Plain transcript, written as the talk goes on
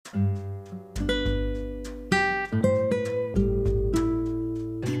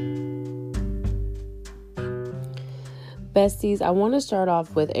Besties, I want to start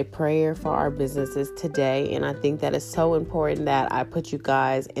off with a prayer for our businesses today, and I think that it's so important that I put you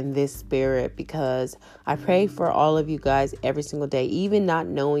guys in this spirit because I pray for all of you guys every single day. Even not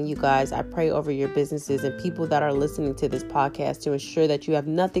knowing you guys, I pray over your businesses and people that are listening to this podcast to ensure that you have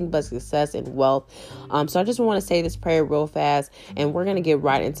nothing but success and wealth. So I just want to say this prayer real fast, and we're going to get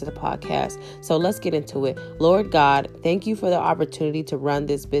right into the podcast. So let's get into it. Lord God, thank you for the opportunity to run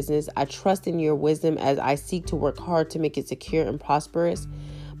this business. I trust in your wisdom as I seek to work hard to make it secure and prosperous.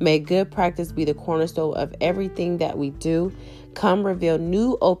 May good practice be the cornerstone of everything that we do. Come reveal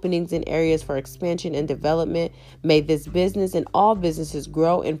new openings and areas for expansion and development. May this business and all businesses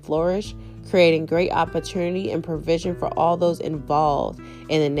grow and flourish, creating great opportunity and provision for all those involved.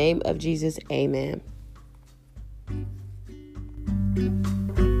 In the name of Jesus, amen.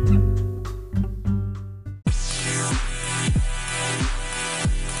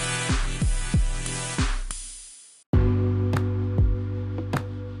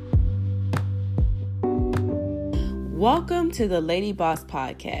 Welcome to the Lady Boss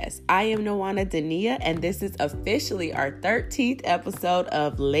Podcast. I am Nowana Dania, and this is officially our 13th episode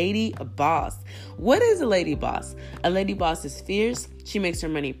of Lady Boss. What is a lady boss? A lady boss is fierce. She makes her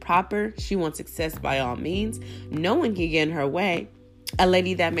money proper. She wants success by all means. No one can get in her way. A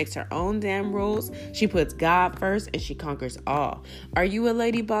lady that makes her own damn rules. She puts God first and she conquers all. Are you a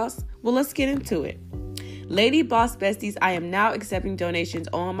lady boss? Well, let's get into it. Lady Boss Besties, I am now accepting donations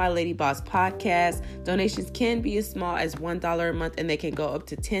on my Lady Boss podcast. Donations can be as small as $1 a month and they can go up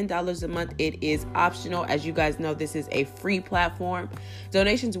to $10 a month. It is optional. As you guys know, this is a free platform.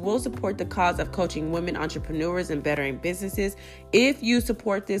 Donations will support the cause of coaching women entrepreneurs and bettering businesses. If you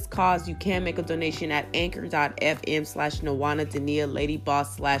support this cause, you can make a donation at anchor.fm/Nowana Dania Lady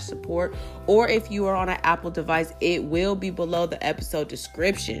Boss /support. Or if you are on an Apple device, it will be below the episode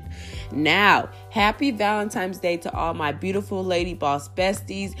description. Now, happy Valentine's Day to all my beautiful Lady Boss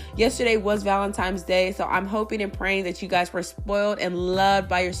besties. Yesterday was Valentine's Day, so I'm hoping and praying that you guys were spoiled and loved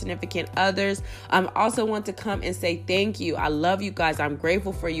by your significant others. I also want to come and say thank you. I love you guys. I'm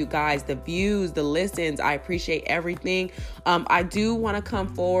grateful for you guys, the views, the listens. I appreciate everything. I do want to come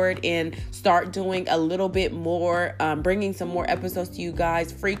forward and start doing a little bit more, bringing some more episodes to you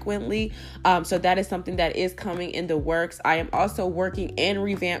guys frequently. So that is something that is coming in the works. I am also working and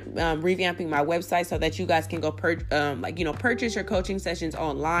revamping my website so that you guys can go purchase your coaching sessions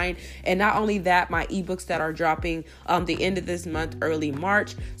online. And not only that, my ebooks that are dropping the end of this month, early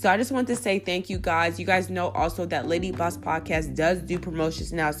March. So I just want to say thank you guys. You guys know also that Lady Boss Podcast does do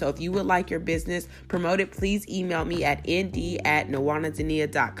promotions now. So if you would like your business promoted, please email me at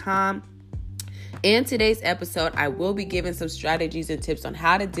nd@nowanadania.com. In today's episode, I will be giving some strategies and tips on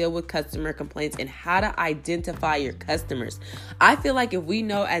how to deal with customer complaints and how to identify your customers. I feel like if we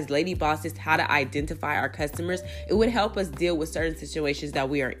know as lady bosses how to identify our customers, it would help us deal with certain situations that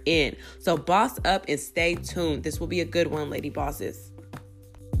we are in. So boss up and stay tuned. This will be a good one, lady bosses.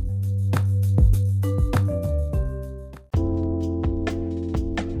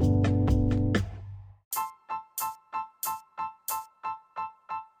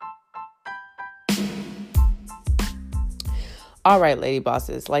 All right, lady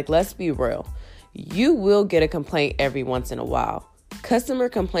bosses, let's be real. You will get a complaint every once in a while. Customer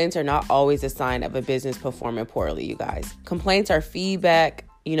complaints are not always a sign of a business performing poorly, you guys. Complaints are feedback,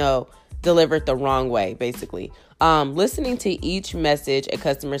 delivered the wrong way, basically. Listening to each message a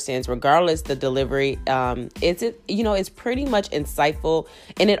customer sends, regardless the delivery, it's pretty much insightful,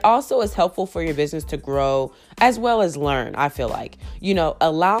 and it also is helpful for your business to grow as well as learn. I feel like,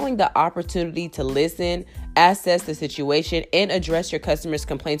 allowing the opportunity to listen, assess the situation, and address your customers'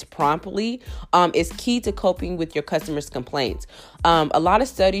 complaints promptly is key to coping with your customers' complaints. A lot of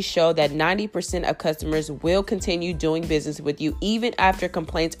studies show that 90% of customers will continue doing business with you even after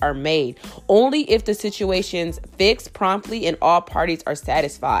complaints are made, only if the situation's fixed promptly and all parties are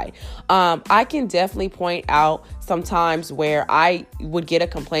satisfied. I can definitely point out sometimes where I would get a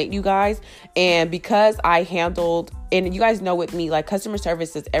complaint, you guys, and because I handled, and you guys know with me, customer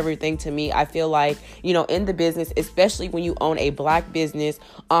service is everything to me. I feel like, in the business, especially when you own a Black business,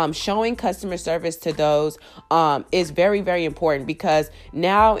 showing customer service to those is very, very important, because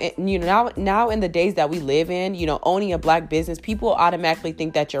now in the days that we live in, owning a Black business, people automatically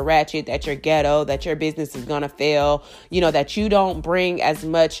think that you're ratchet, that you're ghetto, that your business is gonna fail, that you don't bring as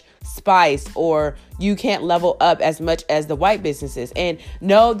much spice or you can't level up as much as the white businesses. And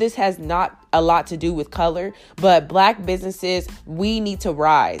no, this has not a lot to do with color, but Black businesses, we need to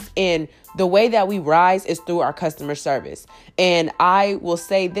rise. And the way that we rise is through our customer service. And I will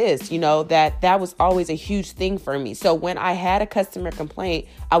say this, that was always a huge thing for me. So when I had a customer complaint,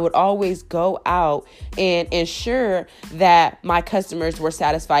 I would always go out and ensure that my customers were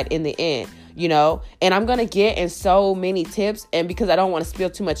satisfied in the end. And I'm going to get in so many tips, and because I don't want to spill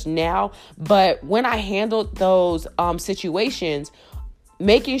too much now, but when I handled those situations,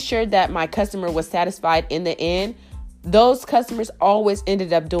 making sure that my customer was satisfied in the end, those customers always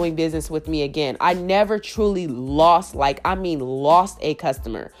ended up doing business with me again. I never truly lost a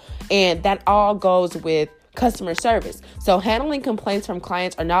customer. And that all goes with customer service. So handling complaints from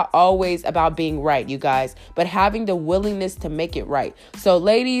clients are not always about being right, you guys, but having the willingness to make it right. So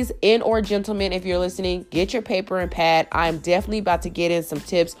ladies or gentlemen, if you're listening, get your paper and pad. I'm definitely about to get in some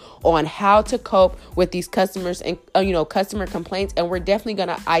tips on how to cope with these customers and, customer complaints. And we're definitely going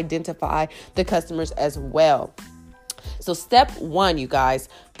to identify the customers as well. So step 1, you guys,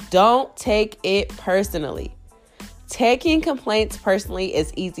 don't take it personally. Taking complaints personally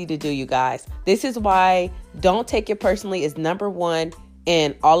is easy to do, you guys. This is why don't take it personally is number 1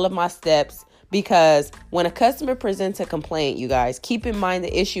 in all of my steps, because when a customer presents a complaint, you guys, keep in mind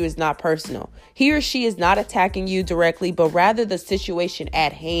the issue is not personal. He or she is not attacking you directly, but rather the situation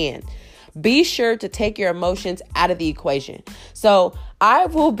at hand. Be sure to take your emotions out of the equation. So I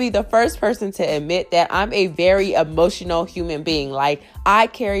will be the first person to admit that I'm a very emotional human being. Like, I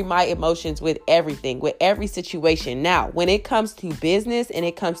carry my emotions with everything, with every situation. Now, when it comes to business and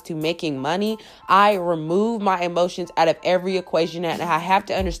it comes to making money, I remove my emotions out of every equation. And I have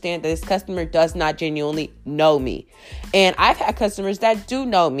to understand that this customer does not genuinely know me. And I've had customers that do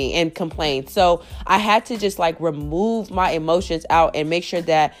know me and complain. So I had to just remove my emotions out and make sure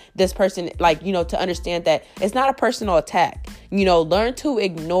that this person, to understand that it's not a personal attack. Learn to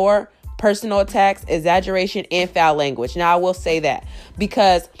ignore personal attacks, exaggeration, and foul language. Now, I will say that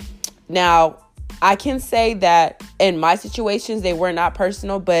because now I can say that in my situations, they were not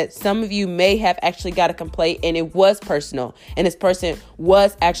personal, but some of you may have actually got a complaint and it was personal, and this person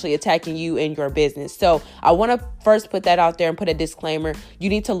was actually attacking you in your business. So I want to first put that out there and put a disclaimer. You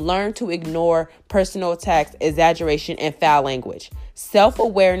need to learn to ignore personal attacks, exaggeration, and foul language.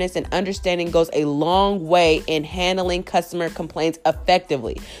 Self-awareness and understanding goes a long way in handling customer complaints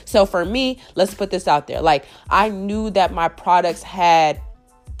effectively. So for me, let's put this out there. I knew that my products had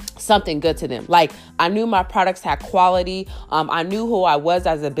something good to them. I knew my products had quality. I knew who I was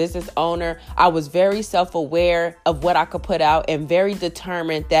as a business owner. I was very self-aware of what I could put out and very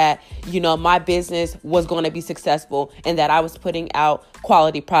determined that, my business was going to be successful and that I was putting out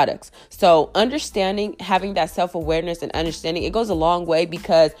quality products. So understanding, having that self-awareness and understanding, it goes a long way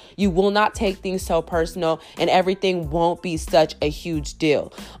because you will not take things so personal and everything won't be such a huge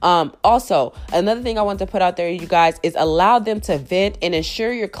deal. Also, another thing I want to put out there, you guys, is allow them to vent and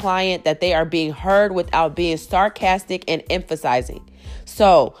ensure your client that they are being heard without being sarcastic and emphasizing.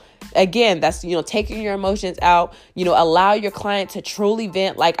 So again, that's, taking your emotions out, allow your client to truly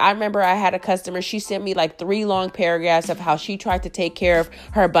vent. I remember I had a customer, she sent me 3 long paragraphs of how she tried to take care of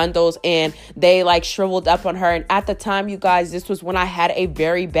her bundles and they shriveled up on her. And at the time, you guys, this was when I had a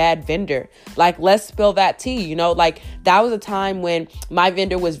very bad vendor. Let's spill that tea, that was a time when my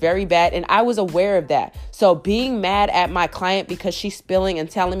vendor was very bad and I was aware of that. So being mad at my client because she's spilling and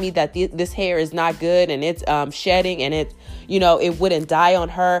telling me that this hair is not good and it's shedding and it's, it wouldn't dye on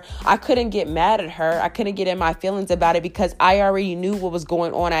her. I couldn't get mad at her. I couldn't get in my feelings about it because I already knew what was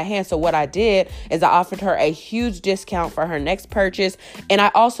going on at hand. So what I did is I offered her a huge discount for her next purchase. And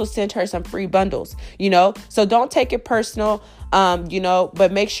I also sent her some free bundles, so don't take it personal.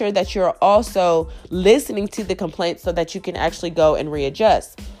 But make sure that you're also listening to the complaints so that you can actually go and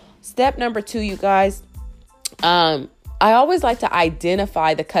readjust. Step number 2, you guys, I always like to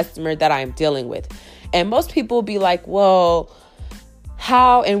identify the customer that I'm dealing with. And most people will be like, well,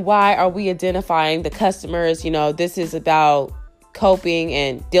 how and why are we identifying the customers? This is about coping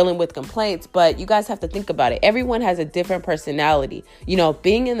and dealing with complaints, but you guys have to think about it. Everyone has a different personality.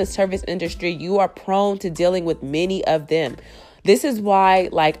 Being in the service industry, you are prone to dealing with many of them. This is why,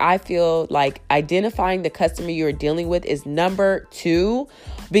 I feel like identifying the customer you're dealing with is number 2,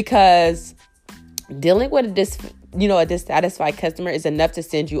 because dealing with a dissatisfied customer is enough to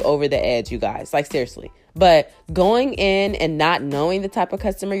send you over the edge, you guys. Seriously. But going in and not knowing the type of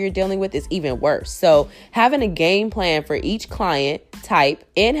customer you're dealing with is even worse. So having a game plan for each client type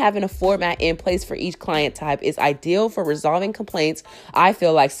and having a format in place for each client type is ideal for resolving complaints, I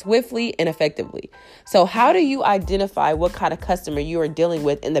feel swiftly and effectively. So how do you identify what kind of customer you are dealing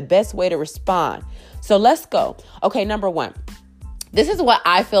with and the best way to respond? So let's go. Okay, number 1. This is what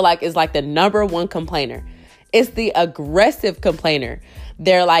I feel like is like the number one complainer. It's the aggressive complainer.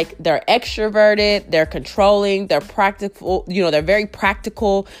 They're extroverted, they're controlling, they're practical, they're very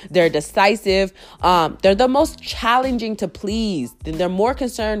practical, they're decisive. They're the most challenging to please. They're more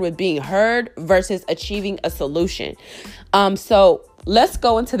concerned with being heard versus achieving a solution. So let's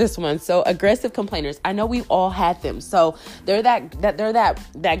go into this one. So aggressive complainers, I know we've all had them. So they're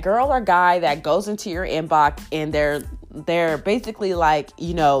that girl or guy that goes into your inbox and they're basically like,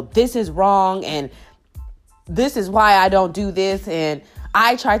 this is wrong and this is why I don't do this, and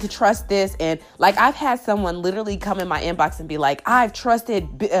I tried to trust this. And like, I've had someone literally come in my inbox and be like, I've trusted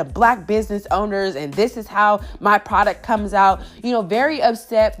Black business owners and this is how my product comes out, very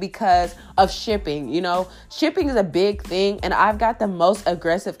upset because of shipping. Shipping is a big thing. And I've got the most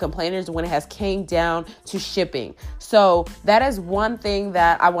aggressive complainers when it has came down to shipping. So that is one thing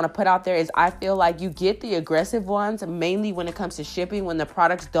that I want to put out there is I feel like you get the aggressive ones mainly when it comes to shipping, when the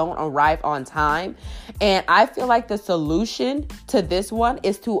products don't arrive on time. And I feel like the solution to this one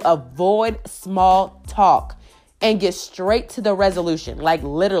is to avoid small talk and get straight to the resolution, like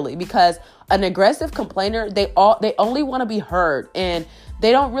literally, because an aggressive complainer, they only want to be heard and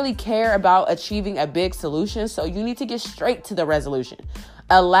they don't really care about achieving a big solution. So you need to get straight to the resolution.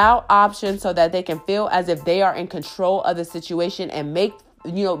 Allow options so that they can feel as if they are in control of the situation and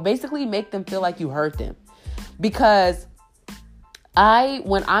basically make them feel like you heard them. Because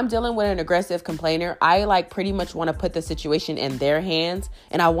when I'm dealing with an aggressive complainer, I pretty much want to put the situation in their hands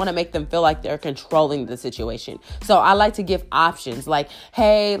and I want to make them feel like they're controlling the situation. So I like to give options like,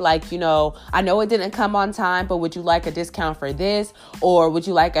 hey, I know it didn't come on time, but would you like a discount for this? Or would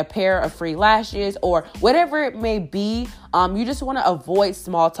you like a pair of free lashes or whatever it may be? You just want to avoid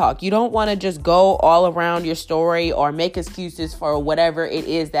small talk. You don't want to just go all around your story or make excuses for whatever it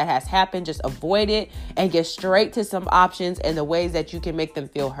is that has happened. Just avoid it and get straight to some options and the ways that you can make them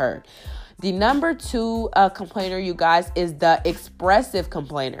feel heard. The number 2 complainer, you guys, is the expressive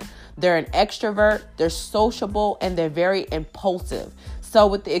complainer. They're an extrovert, they're sociable, and they're very impulsive. So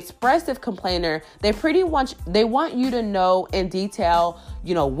with the expressive complainer, they want you to know in detail,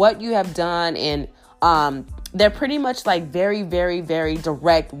 what you have done, and they're pretty much very, very, very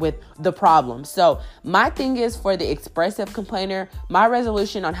direct with the problem. So my thing is, for the expressive complainer, my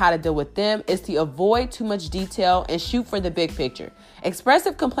resolution on how to deal with them is to avoid too much detail and shoot for the big picture.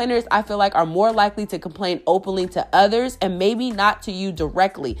 Expressive complainers, I feel like, are more likely to complain openly to others and maybe not to you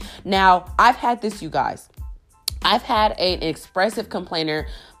directly. Now, I've had this, you guys. I've had an expressive complainer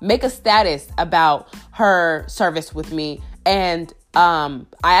make a status about her service with me, and I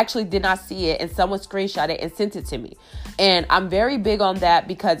actually did not see it, and someone screenshot it and sent it to me. And I'm very big on that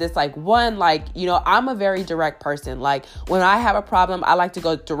because it's I'm a very direct person. Like, when I have a problem, I like to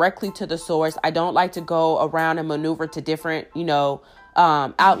go directly to the source. I don't like to go around and maneuver to different,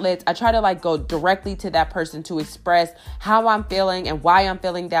 outlets. I try to go directly to that person to express how I'm feeling and why I'm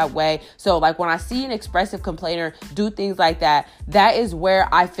feeling that way. So when I see an expressive complainer do things like that, that is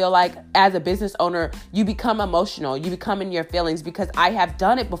where I feel like as a business owner, you become emotional, you become in your feelings, because I have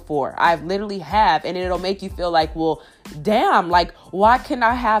done it before. I've literally have, and it'll make you feel like, well, damn, why can't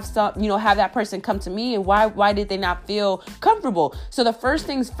I have have that person come to me, and why did they not feel comfortable? So the first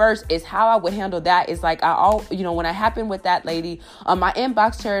things first is how I would handle that is when I happened with that lady, my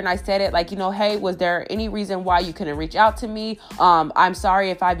inboxed her and I said it hey, was there any reason why you couldn't reach out to me? I'm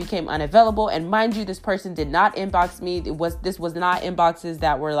sorry if I became unavailable. And mind you, this person did not inbox me. This was not inboxes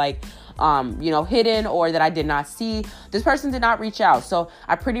that were hidden or that I did not see. This person did not reach out. So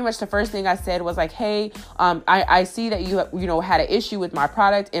I pretty much, the first thing I said was hey, I see that you had an issue with my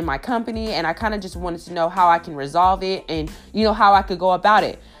product in my company, and I kind of just wanted to know how I can resolve it and how I could go about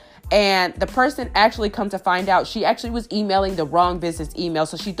it. And the person actually, come to find out, she actually was emailing the wrong business email.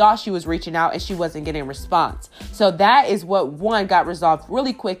 So she thought she was reaching out and she wasn't getting a response. So that is what got resolved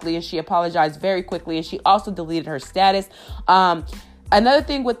really quickly. And she apologized very quickly. And she also deleted her status. Another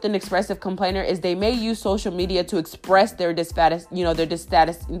thing with an expressive complainer is they may use social media to express their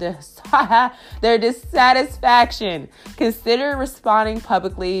dissatisfaction. Consider responding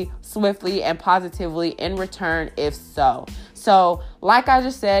publicly, swiftly, and positively in return if so. So like I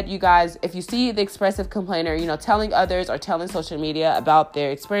just said, you guys, if you see the expressive complainer, telling others or telling social media about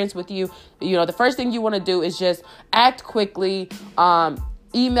their experience with you, the first thing you want to do is just act quickly,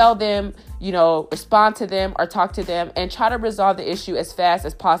 email them, respond to them or talk to them, and try to resolve the issue as fast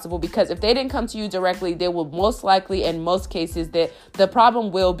as possible. Because if they didn't come to you directly, they will most likely, in most cases, that the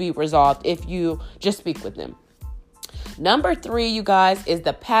problem will be resolved if you just speak with them. Number 3, you guys, is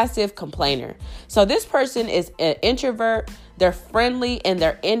the passive complainer. So this person is an introvert, they're friendly, and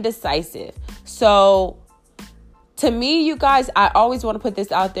they're indecisive. So To me, you guys, I always want to put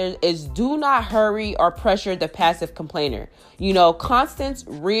this out there, is do not hurry or pressure the passive complainer. Constant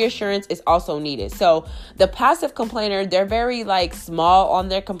reassurance is also needed. So the passive complainer, they're very like small on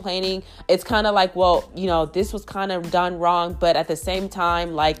their complaining. It's kind of like, well, this was kind of done wrong, but at the same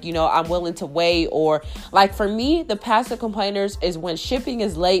time, like, I'm willing to wait. Or like for me, the passive complainers is when shipping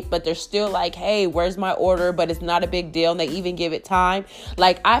is late, but they're still like, hey, where's my order? But it's not a big deal. And they even give it time.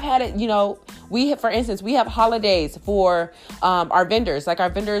 Like I've had it, for instance, we have holidays for our vendors. Like our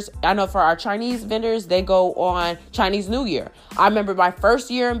vendors, I know for our Chinese vendors, they go on Chinese New Year. I remember my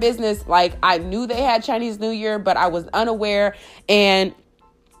first year in business, like I knew they had Chinese New Year, but I was unaware. And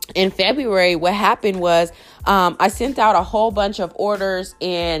in February, what happened was I sent out a whole bunch of orders,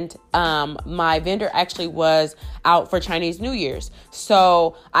 and my vendor actually was out for Chinese New Year's.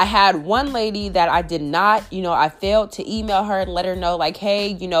 So I had one lady that I did not, I failed to email her and let her know like,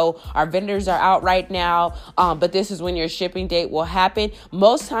 hey, our vendors are out right now, but this is when your shipping date will happen.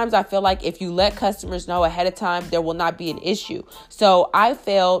 Most times I feel like if you let customers know ahead of time, there will not be an issue. So I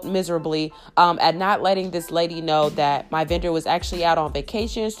failed miserably at not letting this lady know that my vendor was actually out on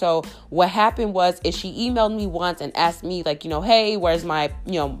vacation. So what happened was she emailed me once and asked me like, hey, where's my,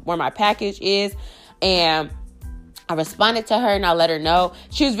 where my package is. And I responded to her and I let her know.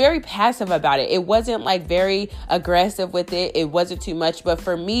 She was very passive about it. It wasn't like very aggressive with it. It wasn't too much. But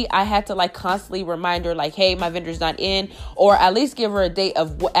for me, I had to like constantly remind her like, hey, my vendor's not in, or at least give her a date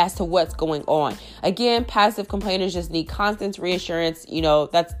of as to what's going on. Again, passive complainers just need constant reassurance.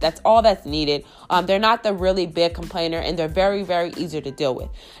 That's all that's needed. They're not the really big complainer, and they're very, very easy to deal with.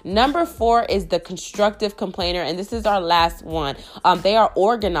 Number 4 is the constructive complainer. And this is our last one. They are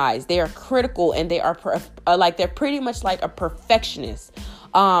organized, they are critical, and they are they're pretty much like a perfectionist.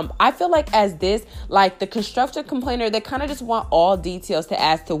 I feel like like the constructive complainer, they kind of just want all details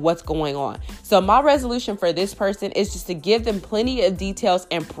as to what's going on. So my resolution for this person is just to give them plenty of details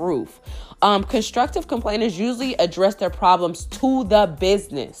and proof. Constructive complainers usually address their problems to the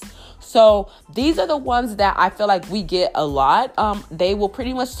business. So these are the ones that I feel like we get a lot. They will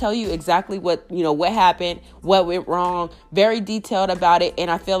pretty much tell you exactly what happened, what went wrong, very detailed about it.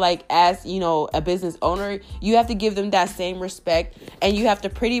 And I feel like as, a business owner, you have to give them that same respect, and you have to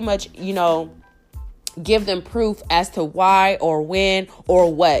pretty much, give them proof as to why or when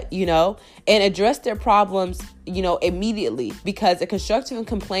or what, and address their problems, immediately. Because a constructive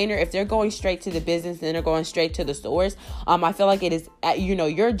complainer, if they're going straight to the business and they're going straight to the stores, I feel like it is,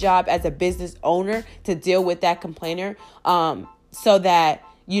 your job as a business owner to deal with that complainer, so that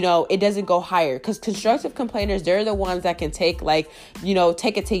it doesn't go higher. Because constructive complainers, they're the ones that can take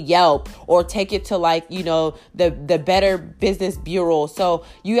take it to Yelp or take it to the Better Business Bureau. So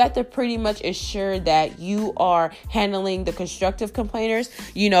you have to pretty much ensure that you are handling the constructive complainers,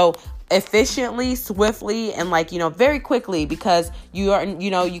 efficiently, swiftly, and very quickly, because you are,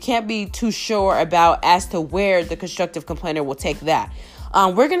 you can't be too sure about as to where the constructive complainer will take that.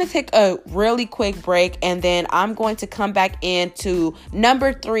 We're going to take a really quick break, and then I'm going to come back into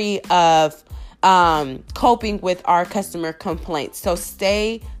number 3 of coping with our customer complaints. So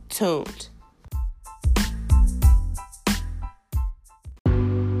stay tuned.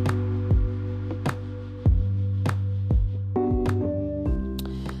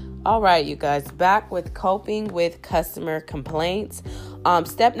 All right, you guys, back with coping with customer complaints.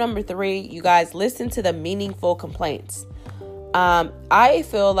 Step number 3, you guys, listen to the meaningful complaints. I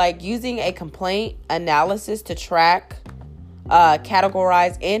feel like using a complaint analysis to track,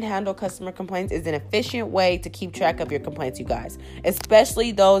 categorize, and handle customer complaints is an efficient way to keep track of your complaints, you guys,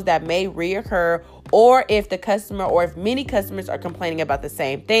 especially those that may reoccur, or if the customer or if many customers are complaining about the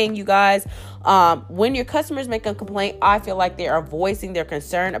same thing, you guys. When your customers make a complaint, I feel like they are voicing their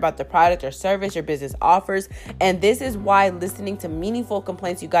concern about the product or service your business offers. And this is why listening to meaningful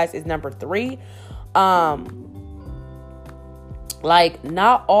complaints, you guys, is number 3.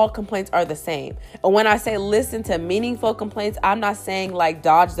 Not all complaints are the same. And when I say listen to meaningful complaints, I'm not saying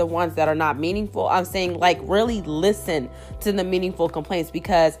dodge the ones that are not meaningful. I'm saying really listen to the meaningful complaints,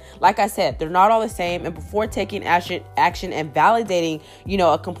 because like I said, they're not all the same. And before taking action and validating,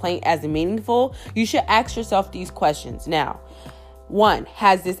 a complaint as meaningful, you should ask yourself these questions. Now, 1,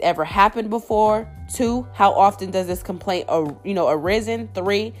 has this ever happened before? 2, how often does this complaint, arisen?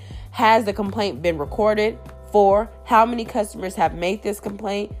 3, has the complaint been recorded? 4, how many customers have made this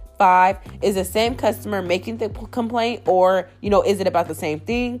complaint? 5, is the same customer making the complaint, or, is it about the same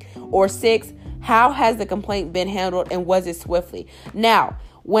thing? Or 6, how has the complaint been handled, and was it swiftly? Now,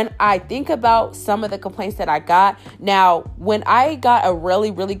 when I think about some of the complaints that I got, now, when I got a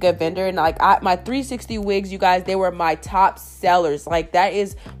really, really good vendor, and like my 360 wigs, you guys, they were my top sellers. Like, that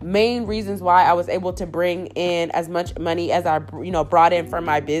is main reasons why I was able to bring in as much money as I, brought in for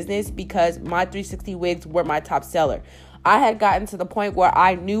my business, because my 360 wigs were my top seller. I had gotten to the point where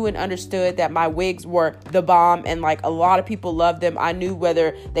I knew and understood that my wigs were the bomb, and like a lot of people loved them. I knew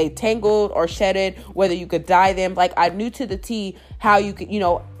whether they tangled or shedded, whether you could dye them. Like, I knew to the T how you could,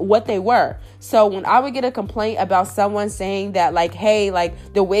 what they were. So when I would get a complaint about someone saying that, like, hey,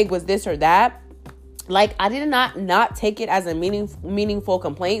 like the wig was this or that, like, I did not take it as a meaningful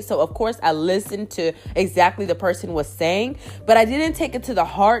complaint. So of course I listened to exactly the person was saying, but I didn't take it to the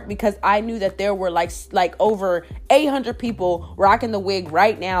heart, because I knew that there were like over 800 people rocking the wig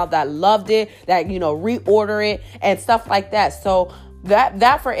right now that loved it, that, reorder it and stuff like that. So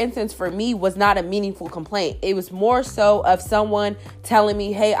that for instance, for me, was not a meaningful complaint. It was more so of someone telling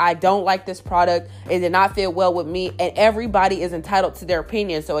me, hey, I don't like this product. It did not fit well with me. And everybody is entitled to their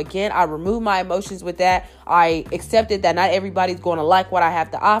opinion. So again, I removed my emotions with that. I accepted that not everybody's going to like what I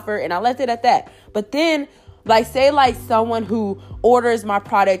have to offer, and I left it at that. But then, say someone who orders my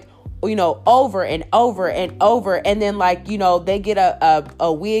product, over and over and over, and then they get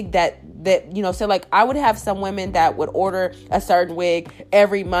a wig that so like I would have some women that would order a certain wig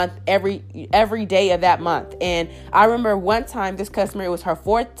every month, every day of that month. And I remember one time this customer, it was her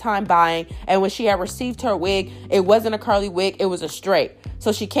 4th time buying, and when she had received her wig, it wasn't a curly wig, it was a straight.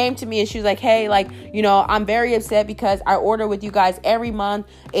 So she came to me and she was like, hey, I'm very upset because I order with you guys every month,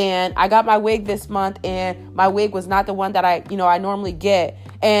 and I got my wig this month, and my wig was not the one that I normally get.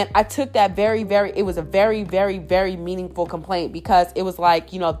 And I took that it was a very, very, very meaningful complaint, because it was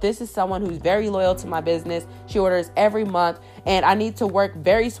like, this is someone who's very loyal to my business. She orders every month, and I need to work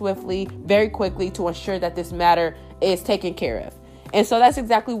very swiftly, very quickly to ensure that this matter is taken care of. And so that's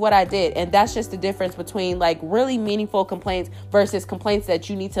exactly what I did. And that's just the difference between like really meaningful complaints versus complaints that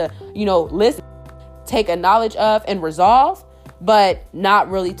you need to, listen, take a knowledge of and resolve, but not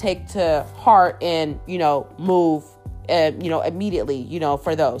really take to heart and, move immediately,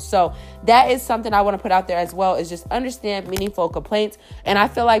 for those. So that is something I want to put out there as well, is just understand meaningful complaints. And I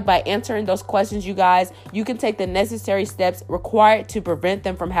feel like by answering those questions, you guys, you can take the necessary steps required to prevent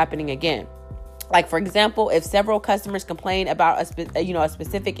them from happening again. Like, for example, if several customers complain about a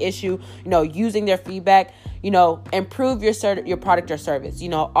specific issue, using their feedback, improve your product or service,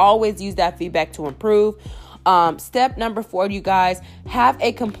 always use that feedback to improve. Step number 4, you guys, have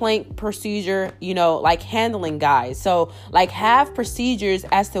a complaint procedure, like handling guys. So like have procedures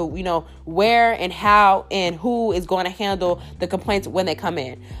as to, where and how and who is going to handle the complaints when they come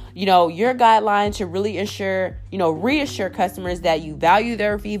in. Your guidelines should really reassure customers that you value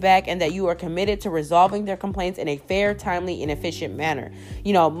their feedback and that you are committed to resolving their complaints in a fair, timely, and efficient manner.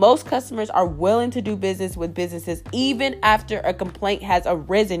 Most customers are willing to do business with businesses even after a complaint has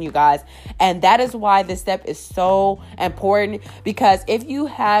arisen, you guys. And that is why this step is so important, because if you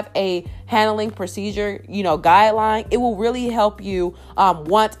have a handling procedure, guideline, it will really help you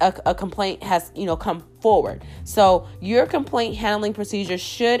once a complaint has, come forward. So your complaint handling procedure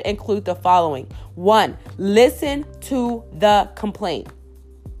should include the following. 1, listen to the complaint.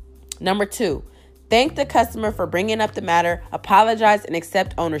 Number 2, thank the customer for bringing up the matter, apologize, and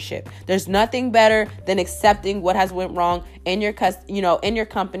accept ownership. There's nothing better than accepting what has went wrong in your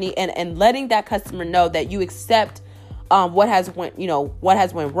company and letting that customer know that you accept what has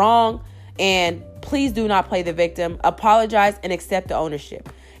went wrong, and please do not play the victim. Apologize and accept the ownership.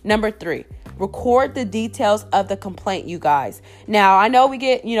 Number 3, record the details of the complaint, you guys. Now, I know we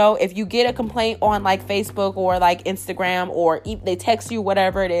get, if you get a complaint on like Facebook or like Instagram, or they text you,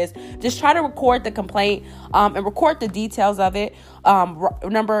 whatever it is, just try to record the complaint and record the details of it.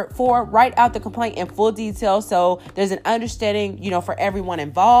 Number 4, write out the complaint in full detail so there's an understanding, for everyone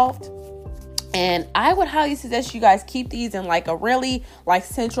involved. And I would highly suggest you guys keep these in like a really like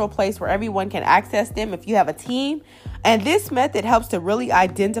central place where everyone can access them if you have a team. And this method helps to really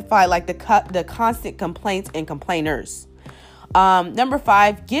identify like the constant complaints and complainers. Number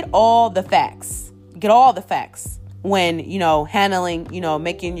 5, get all the facts. Get all the facts when, handling,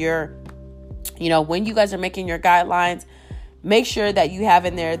 making your, when you guys are making your guidelines. Make sure that you have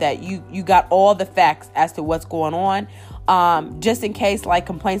in there that you got all the facts as to what's going on. Just in case like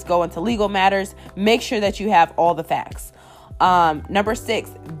complaints go into legal matters, make sure that you have all the facts. Number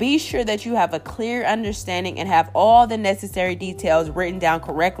 6, be sure that you have a clear understanding and have all the necessary details written down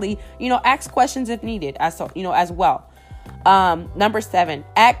correctly. Ask questions if needed as well. Number 7,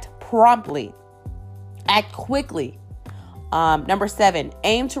 act promptly, act quickly. Number 7,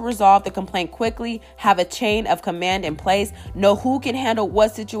 aim to resolve the complaint quickly. Have a chain of command in place. Know who can handle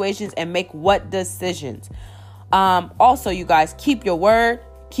what situations and make what decisions. Also, you guys, keep your word.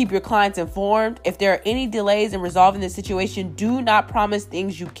 Keep your clients informed. If there are any delays in resolving the situation, do not promise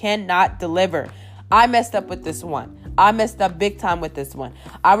things you cannot deliver. I messed up with this one. I messed up big time with this one.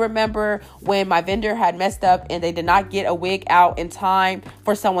 I remember when my vendor had messed up and they did not get a wig out in time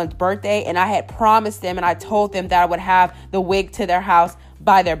for someone's birthday. And I had promised them and I told them that I would have the wig to their house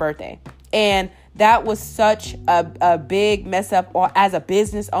by their birthday. And that was such a big mess up as a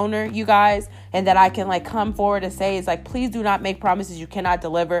business owner, you guys. And that I can come forward and say is please do not make promises you cannot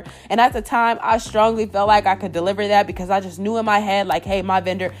deliver. And at the time, I strongly felt like I could deliver that because I just knew in my head, hey, my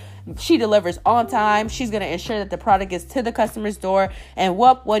vendor, she delivers on time. She's going to ensure that the product gets to the customer's door. And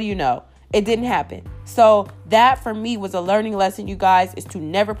what do you know? It didn't happen. So that for me was a learning lesson, you guys, is to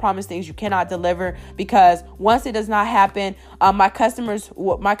never promise things you cannot deliver, because once it does not happen, my customers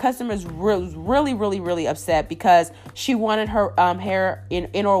was really upset because she wanted her hair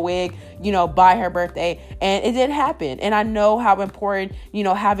in her wig, by her birthday, and it didn't happen. And I know how important,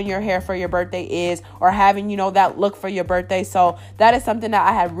 having your hair for your birthday is, or having, that look for your birthday. So that is something that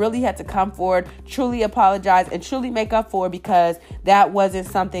I had to come forward, truly apologize, and truly make up for, because that wasn't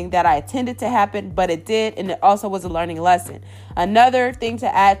something that I intended to happen, but it did, and it also was a learning lesson. Another thing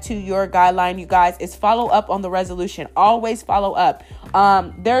to add to your guideline, you guys, is follow up on the resolution. Always follow up.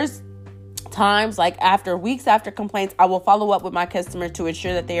 There's times after weeks after complaints, I will follow up with my customer to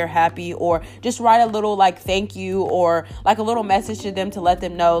ensure that they are happy, or just write a little thank you, or a little message to them to let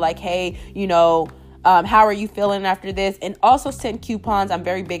them know hey, how are you feeling after this? And also send coupons. I'm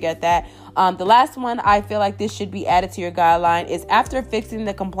very big at that. The last one, I feel like this should be added to your guideline, is after fixing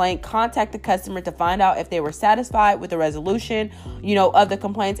the complaint, contact the customer to find out if they were satisfied with the resolution, of the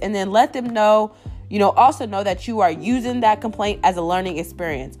complaints, and then let them know, also know that you are using that complaint as a learning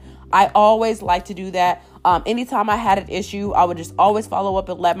experience. I always like to do that. Anytime I had an issue, I would just always follow up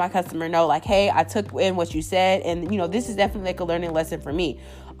and let my customer know hey, I took in what you said, and this is definitely a learning lesson for me.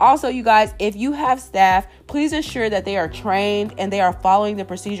 Also, you guys, if you have staff, please ensure that they are trained and they are following the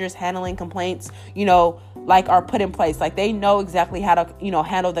procedures handling complaints, are put in place. They know exactly how to,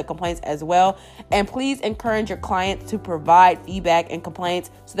 handle the complaints as well. And please encourage your clients to provide feedback and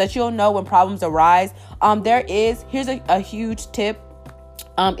complaints so that you'll know when problems arise. Here's a huge tip.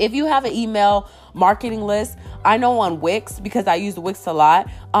 If you have an email marketing list, I know on Wix, because I use Wix a lot,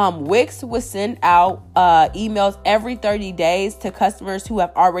 Wix will send out emails every 30 days to customers who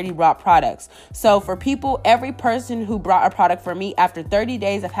have already bought products. So for every person who bought a product for me, after 30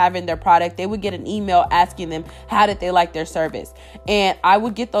 days of having their product, they would get an email asking them how did they like their service. And I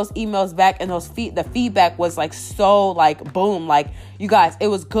would get those emails back, and the feedback was so boom, you guys, it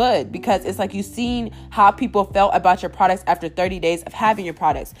was good, because it's you seen how people felt about your products after 30 days of having your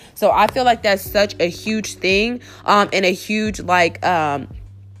products. So I feel like that's such a huge thing, and a huge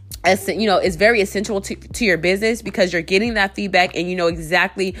it's very essential to your business, because you're getting that feedback and you know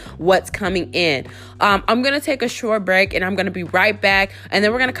exactly what's coming in. I'm going to take a short break, and I'm going to be right back. And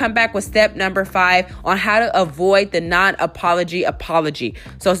then we're going to come back with step number 5 on how to avoid the non-apology apology.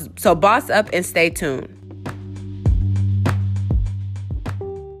 So boss up and stay tuned.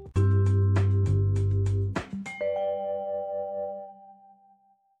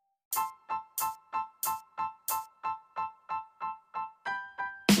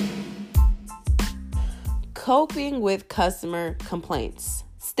 Coping with customer complaints.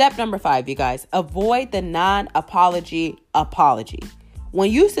 Step number 5, you guys, avoid the non-apology apology. When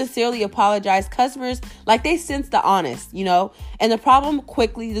you sincerely apologize, customers, they sense the honest, and the problem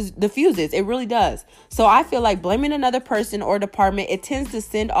quickly diffuses. It really does. So I feel like blaming another person or department, it tends to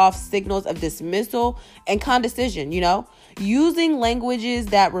send off signals of dismissal and condescension, Using languages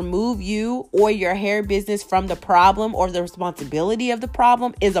that remove you or your hair business from the problem or the responsibility of the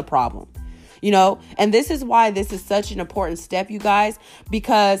problem is a problem. And this is why this is such an important step, you guys,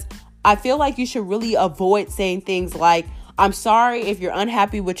 because I feel like you should really avoid saying things like, I'm sorry if you're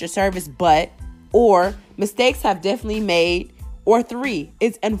unhappy with your service, or mistakes have definitely made, or 3,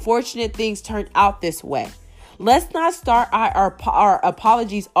 it's unfortunate things turned out this way. Let's not start our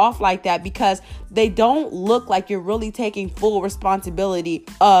apologies off like that, because they don't look like you're really taking full responsibility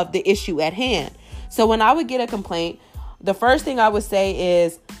of the issue at hand. So when I would get a complaint, the first thing I would say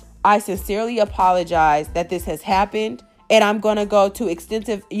is, I sincerely apologize that this has happened, and I'm going to go to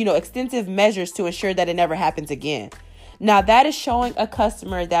extensive measures to ensure that it never happens again. Now that is showing a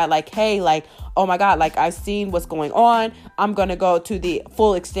customer that hey, oh my God, I've seen what's going on. I'm going to go to the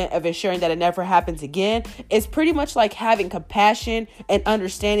full extent of ensuring that it never happens again. It's pretty much like having compassion and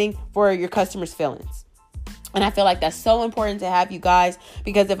understanding for your customer's feelings. And I feel like that's so important to have, you guys,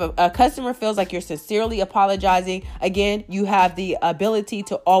 because if a customer feels like you're sincerely apologizing, again, you have the ability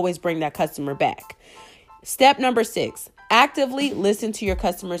to always bring that customer back. Step number 6, actively listen to your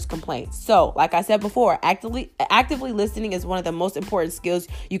customers' complaints. So, like I said before, actively listening is one of the most important skills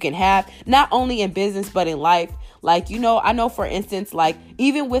you can have, not only in business, but in life. Like, I know, for instance, like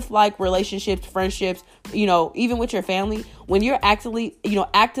even with like relationships, friendships, even with your family, when you're actively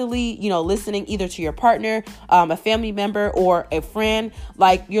listening either to your partner, a family member, or a friend,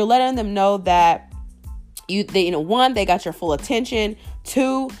 like you're letting them know that one, they got your full attention.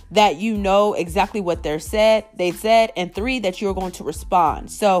 2, that exactly what they said, and 3, that you're going to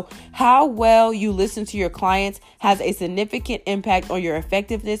respond. So how well you listen to your clients has a significant impact on your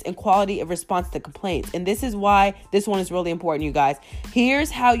effectiveness and quality of response to complaints. And this is why this one is really important, you guys. Here's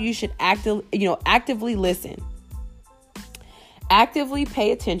how you should actively listen. Actively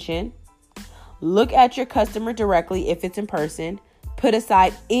pay attention. Look at your customer directly if it's in person. Put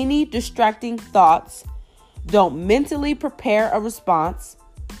aside any distracting thoughts. Don't mentally prepare a response.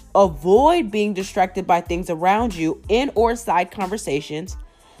 Avoid being distracted by things around you in or side conversations.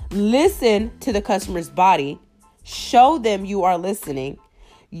 Listen to the customer's body. Show them you are listening.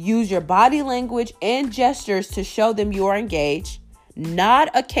 Use your body language and gestures to show them you are engaged.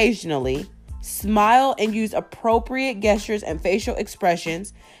 Nod occasionally. Smile and use appropriate gestures and facial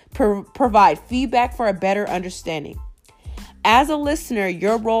expressions. Provide feedback for a better understanding. As a listener,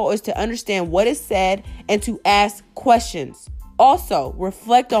 your role is to understand what is said and to ask questions. Also,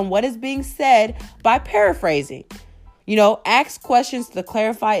 reflect on what is being said by paraphrasing. Ask questions to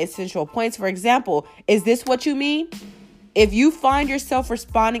clarify essential points. For example, is this what you mean? If you find yourself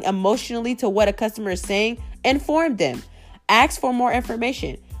responding emotionally to what a customer is saying, inform them. Ask for more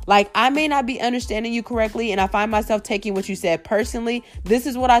information. Like, I may not be understanding you correctly, and I find myself taking what you said personally. This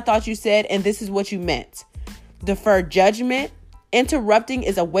is what I thought you said, and this is what you meant. Defer judgment. Interrupting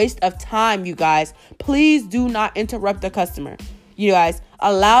is a waste of time, you guys. Please do not interrupt the customer. You guys,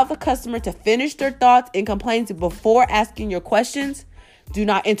 allow the customer to finish their thoughts and complaints before asking your questions. Do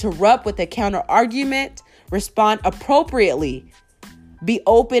not interrupt with a counter argument. Respond appropriately. Be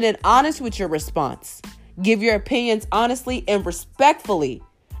open and honest with your response. Give your opinions honestly and respectfully.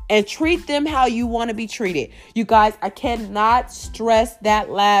 And treat them how you want to be treated. You guys, I cannot stress that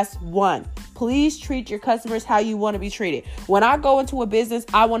last one. Please treat your customers how you want to be treated. When I go into a business,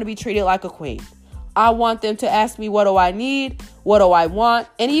 I want to be treated like a queen. I want them to ask me, what do I need? What do I want?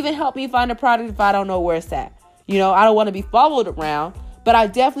 And even help me find a product if I don't know where it's at. I don't want to be followed around, but I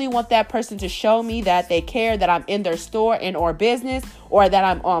definitely want that person to show me that they care, that I'm in their store and or business, or that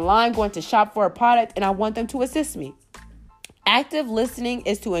I'm online going to shop for a product, and I want them to assist me. Active listening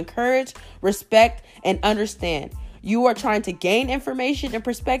is to encourage, respect, and understand. You are trying to gain information and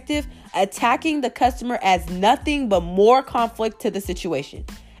perspective. Attacking the customer adds nothing but more conflict to the situation.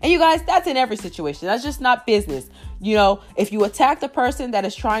 And you guys, that's in every situation. That's just not business. If you attack the person that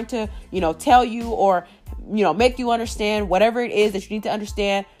is trying to, tell you or, make you understand whatever it is that you need to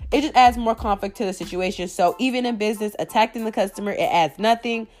understand, it just adds more conflict to the situation. So even in business, attacking the customer, it adds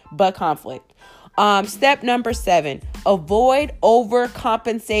nothing but conflict. Step number 7, avoid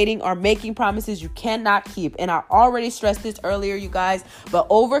overcompensating or making promises you cannot keep. And I already stressed this earlier, you guys, but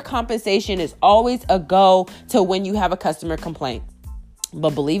overcompensation is always a go to when you have a customer complaint.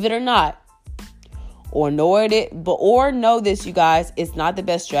 But believe it or not, or know this, you guys, it's not the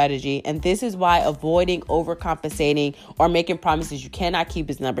best strategy. And this is why avoiding overcompensating or making promises you cannot keep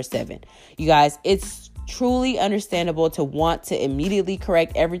is number 7. You guys, it's truly understandable to want to immediately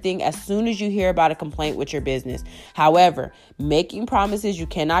correct everything as soon as you hear about a complaint with your business. However, making promises you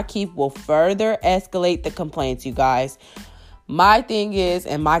cannot keep will further escalate the complaints, you guys. My thing is,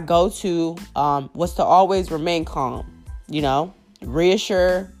 and my go-to was to always remain calm,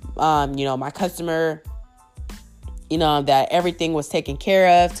 reassure, my customer, that everything was taken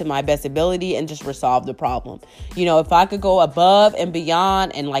care of to my best ability and just resolve the problem. If I could go above and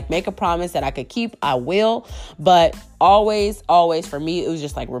beyond and make a promise that I could keep, I will. But always for me, it was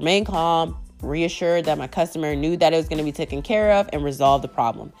just remain calm, reassured that my customer knew that it was going to be taken care of and resolve the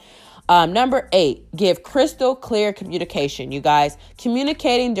problem. Number 8, give crystal clear communication. You guys,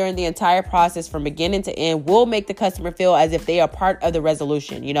 communicating during the entire process from beginning to end will make the customer feel as if they are part of the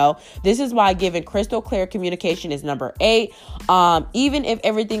resolution. This is why giving crystal clear communication is number 8. Even if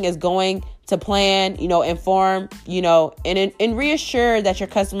everything is going to plan, inform, and reassure that your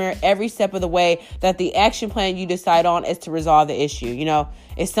customer every step of the way that the action plan you decide on is to resolve the issue.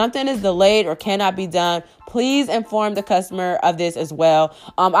 If something is delayed or cannot be done, please inform the customer of this as well.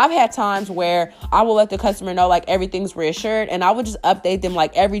 I've had times where I will let the customer know like everything's reassured, and I would just update them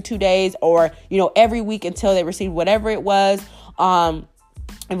like every 2 days or, every week until they receive whatever it was.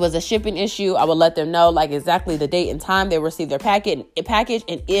 It was a shipping issue. I would let them know like exactly the date and time they received their package.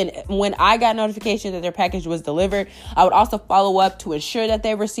 And when I got notification that their package was delivered, I would also follow up to ensure that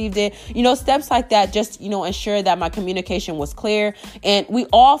they received it. Steps like that, just, ensure that my communication was clear. And we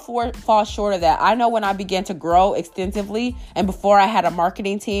all fall short of that. I know when I began to grow extensively and before I had a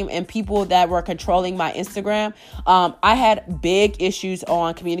marketing team and people that were controlling my Instagram, I had big issues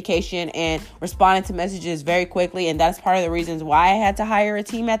on communication and responding to messages very quickly. And that's part of the reasons why I had to hire a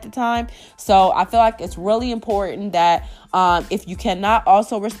team at the time. So I feel like it's really important that if you cannot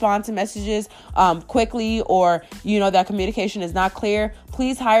also respond to messages quickly, or that communication is not clear,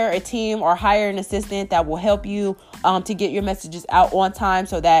 please hire a team or hire an assistant that will help you to get your messages out on time,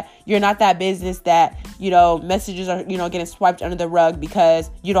 so that you're not that business that messages are getting swiped under the rug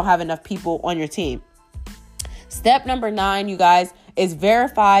because you don't have enough people on your team. Step number 9, you guys, is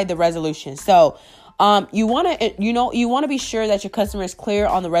verify the resolution. So you want to be sure that your customer is clear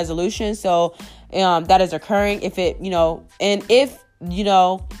on the resolution. So that is occurring if it, and if,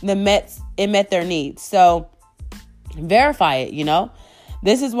 it met their needs. So verify it,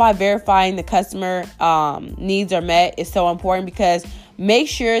 This is why verifying the customer needs are met is so important, because make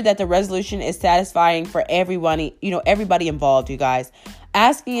sure that the resolution is satisfying for everybody, everybody involved, you guys.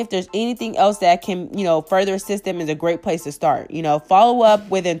 Asking if there's anything else that can, further assist them is a great place to start. Follow up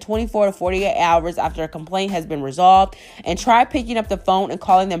within 24 to 48 hours after a complaint has been resolved, and try picking up the phone and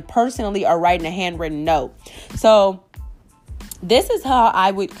calling them personally or writing a handwritten note. So this is how I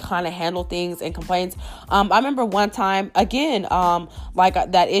would kind of handle things and complaints. I remember one time, again, like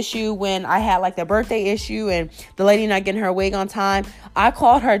that issue when I had like the birthday issue and the lady not getting her wig on time. I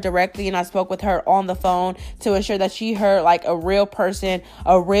called her directly and I spoke with her on the phone to ensure that she heard like a real person,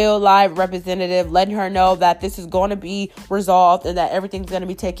 a real live representative, letting her know that this is going to be resolved and that everything's going to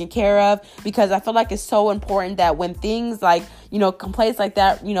be taken care of. Because I feel like it's so important that when things like, complaints like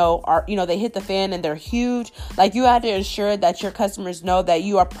that, are, they hit the fan and they're huge, like you have to ensure that your customers know that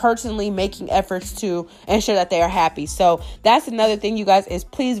you are personally making efforts to ensure that they are happy. So that's another thing, you guys, is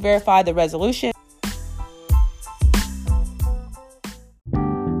please verify the resolution.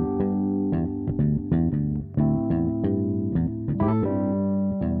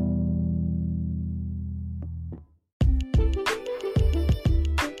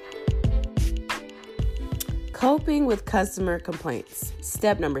 Coping with customer complaints.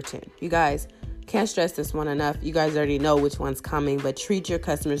 Step number 10. You guys, can't stress this one enough. You guys already know which one's coming, but treat your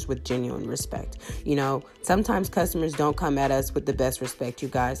customers with genuine respect. Sometimes customers don't come at us with the best respect, you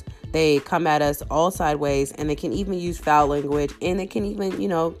guys. They come at us all sideways, and they can even use foul language, and they can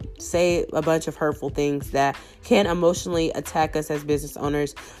even, say a bunch of hurtful things that can emotionally attack us as business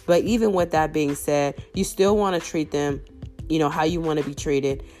owners. But even with that being said, you still want to treat them, how you want to be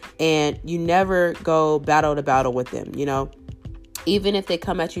treated. And you never go battle to battle with them, Even if they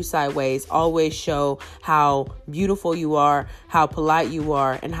come at you sideways, always show how beautiful you are, how polite you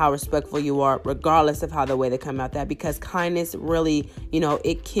are, and how respectful you are, regardless of how the way they come out that, because kindness really,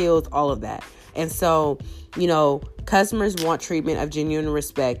 it kills all of that. And so, customers want treatment of genuine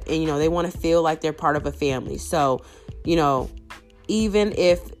respect, and, they want to feel like they're part of a family. So, even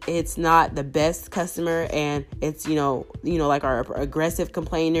if it's not the best customer and it's, like our aggressive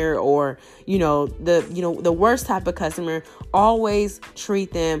complainer or, the worst type of customer, always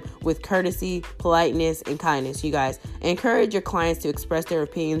treat them with courtesy, politeness, and kindness, you guys. Encourage your clients to express their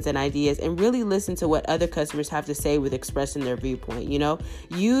opinions and ideas, and really listen to what other customers have to say with expressing their viewpoint,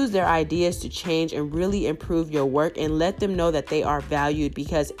 Use their ideas to change and really improve your work, and let them know that they are valued,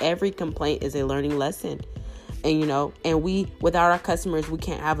 because every complaint is a learning lesson. And without our customers, we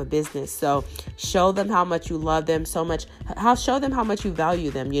can't have a business. So show them how much you love them show them how much you value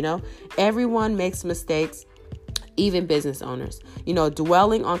them. Everyone makes mistakes, even business owners.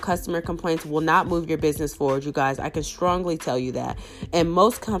 Dwelling on customer complaints will not move your business forward, you guys. I can strongly tell you that. And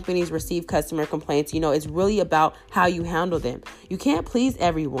most companies receive customer complaints. It's really about how you handle them. You can't please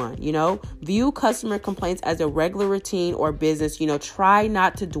everyone, View customer complaints as a regular routine or business. Try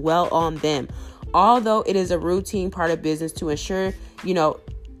not to dwell on them. Although it is a routine part of business to ensure,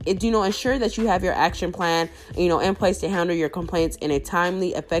 ensure that you have your action plan, in place to handle your complaints in a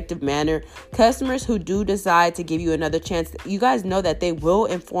timely, effective manner. Customers who do decide to give you another chance, you guys know that they will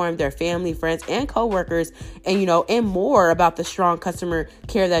inform their family, friends, and coworkers, and more about the strong customer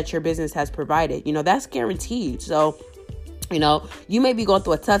care that your business has provided. That's guaranteed. So, you may be going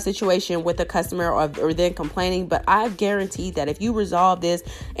through a tough situation with a customer or then complaining, but I've guaranteed that if you resolve this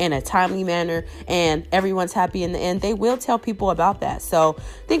in a timely manner and everyone's happy in the end, they will tell people about that. So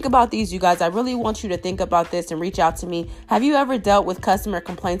think about these, you guys. I really want you to think about this and reach out to me. Have you ever dealt with customer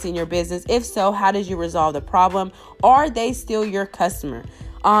complaints in your business? If so, how did you resolve the problem? Are they still your customer?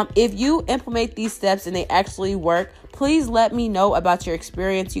 If you implement these steps and they actually work, please let me know about your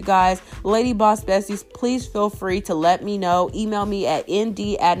experience, you guys. Lady Boss Besties, please feel free to let me know. Email me at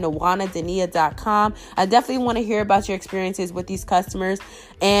nd@nawanadania.com. I definitely want to hear about your experiences with these customers.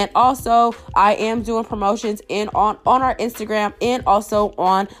 And also, I am doing promotions on our Instagram and also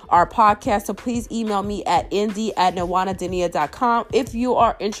on our podcast. So please email me at nd@nawanadania.com. If you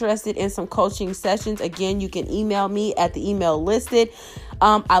are interested in some coaching sessions, again, you can email me at the email listed.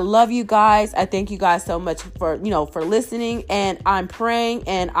 I love you guys. I thank you guys so much for listening, and I'm praying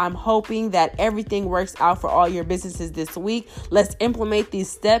and I'm hoping that everything works out for all your businesses this week. Let's implement these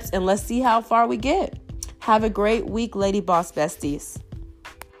steps and let's see how far we get. Have a great week, Lady Boss Besties.